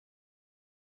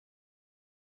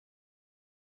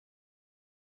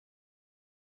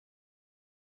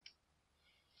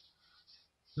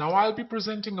Now I'll be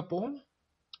presenting a poem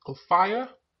called Fire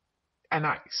and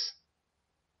Ice.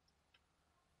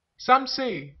 Some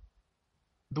say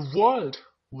the world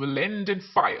will end in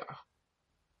fire.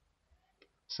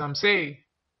 Some say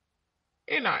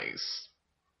in ice.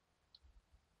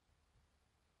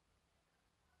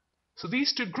 So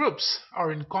these two groups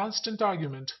are in constant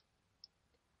argument.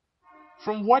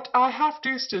 From what I have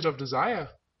tasted of desire,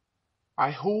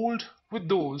 I hold with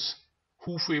those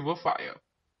who favor fire.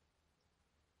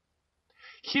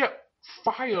 Here,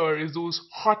 fire is those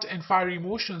hot and fiery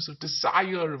emotions of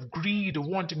desire, of greed, of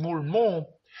wanting more and more.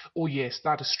 Oh, yes,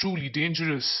 that is truly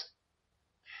dangerous.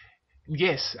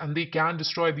 Yes, and they can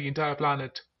destroy the entire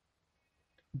planet.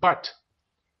 But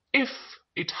if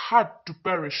it had to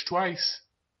perish twice,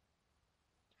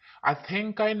 I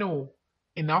think I know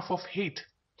enough of hate.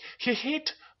 Here,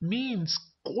 hate means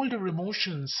colder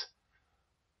emotions,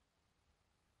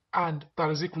 and that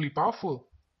is equally powerful.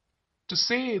 To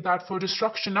say that for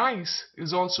destruction ice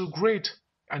is also great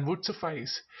and would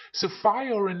suffice. So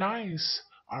fire and ice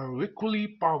are equally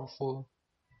powerful.